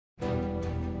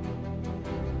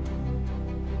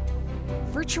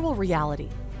virtual reality,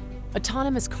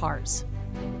 autonomous cars,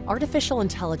 artificial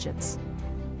intelligence,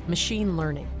 machine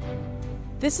learning.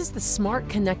 This is the smart,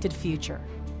 connected future,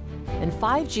 and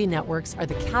 5G networks are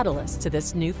the catalyst to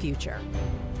this new future.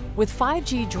 With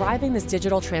 5G driving this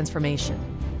digital transformation,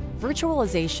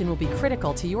 virtualization will be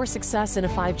critical to your success in a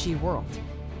 5G world.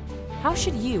 How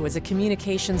should you, as a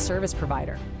communications service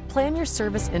provider, plan your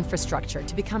service infrastructure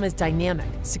to become as dynamic,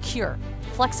 secure,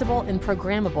 flexible, and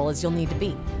programmable as you'll need to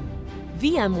be?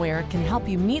 VMware can help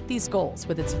you meet these goals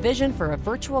with its vision for a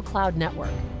virtual cloud network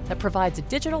that provides a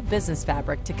digital business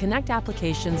fabric to connect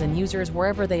applications and users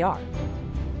wherever they are.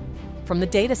 From the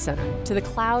data center to the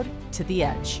cloud to the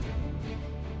edge.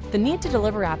 The need to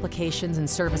deliver applications and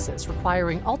services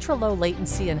requiring ultra-low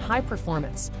latency and high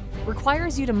performance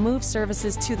requires you to move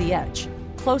services to the edge,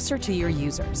 closer to your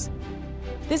users.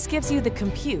 This gives you the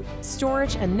compute,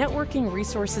 storage, and networking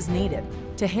resources needed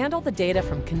to handle the data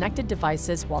from connected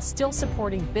devices while still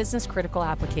supporting business-critical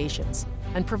applications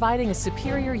and providing a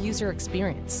superior user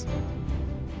experience.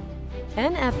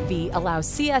 NFV allows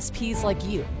CSPs like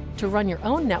you to run your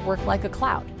own network like a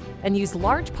cloud and use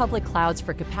large public clouds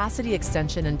for capacity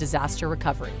extension and disaster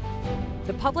recovery.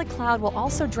 The public cloud will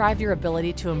also drive your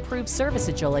ability to improve service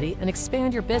agility and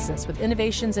expand your business with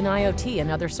innovations in IoT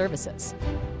and other services.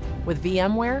 With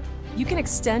VMware, you can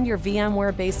extend your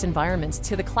VMware-based environments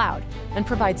to the cloud and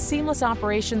provide seamless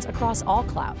operations across all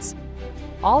clouds,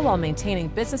 all while maintaining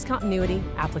business continuity,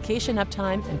 application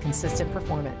uptime, and consistent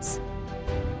performance.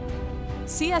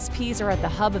 CSPs are at the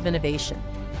hub of innovation.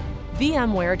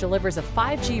 VMware delivers a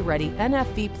 5G-ready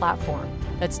NFV platform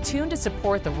that's tuned to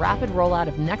support the rapid rollout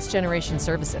of next-generation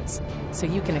services, so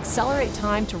you can accelerate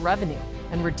time to revenue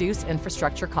and reduce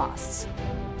infrastructure costs.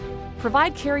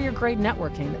 Provide carrier-grade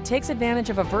networking that takes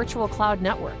advantage of a virtual cloud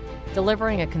network,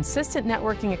 delivering a consistent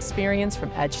networking experience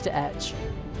from edge to edge.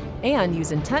 And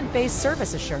use intent-based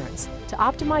service assurance to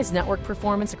optimize network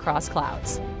performance across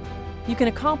clouds. You can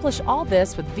accomplish all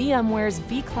this with VMware's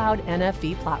vCloud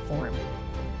NFV platform.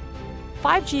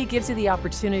 5G gives you the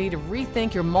opportunity to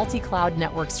rethink your multi-cloud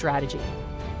network strategy.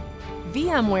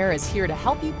 VMware is here to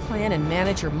help you plan and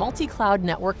manage your multi-cloud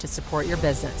network to support your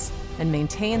business and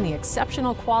maintain the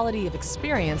exceptional quality of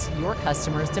experience your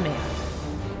customers demand.